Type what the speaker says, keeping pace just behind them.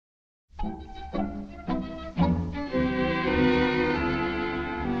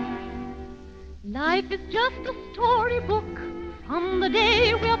Life is just a storybook from the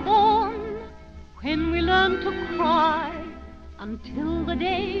day we're born, when we learn to cry until the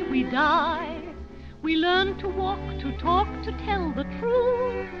day we die. We learn to walk, to talk, to tell the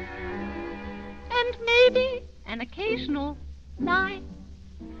truth, and maybe an occasional lie.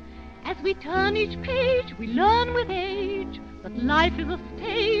 As we turn each page, we learn with age that life is a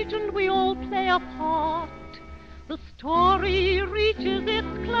stage and we all play a part. The story reaches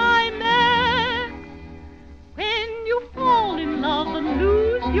its climax when you fall in love and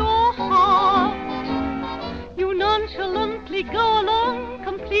lose your heart. You nonchalantly go along,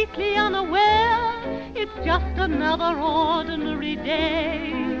 completely unaware it's just another ordinary day.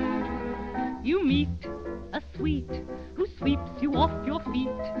 You meet a sweet who sweeps you off your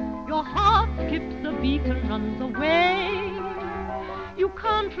feet. Your heart skips a beat and runs away. You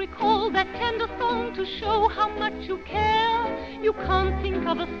can't recall that tender song to show how much you care. You can't think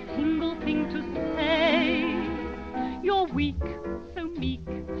of a single thing to say. You're weak, so meek.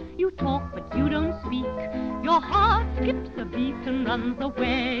 You talk but you don't speak. Your heart skips a beat and runs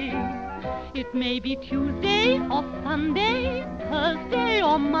away. It may be Tuesday or Sunday, Thursday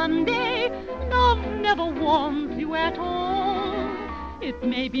or Monday. Love never warns you at all. It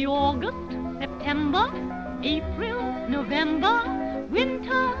may be August, September, April, November,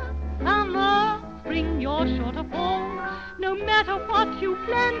 winter, summer, spring, you're sure to fall. No matter what you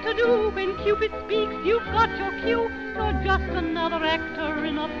plan to do, when Cupid speaks, you've got your cue. You're just another actor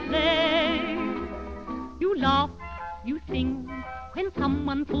in a play. You laugh, you sing, when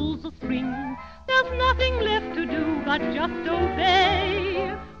someone pulls a string. There's nothing left to do but just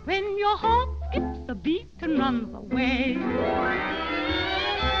obey, when your heart skips a beat and runs away.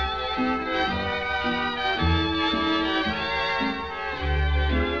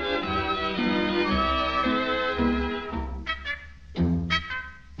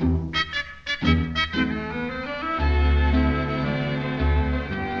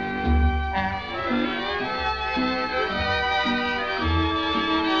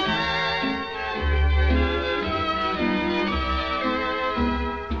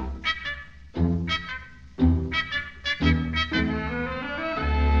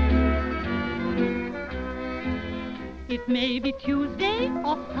 It may be Tuesday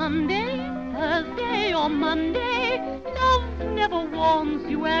or Sunday, Thursday or Monday. Love never warns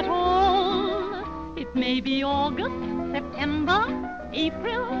you at all. It may be August, September,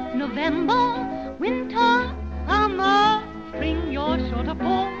 April, November, winter, summer, spring, you're sure to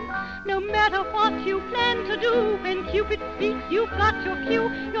fall. No matter what you plan to do, when Cupid speaks, you've got your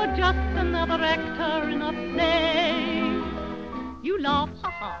cue. You're just another actor in a play. You laugh,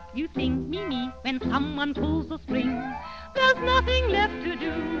 ha-ha, you sing, me, when someone pulls the string. There's nothing left to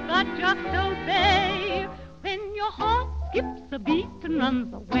do but just obey, when your heart skips a beat and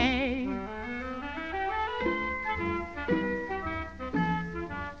runs away.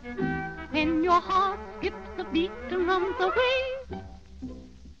 When your heart skips a beat and runs away.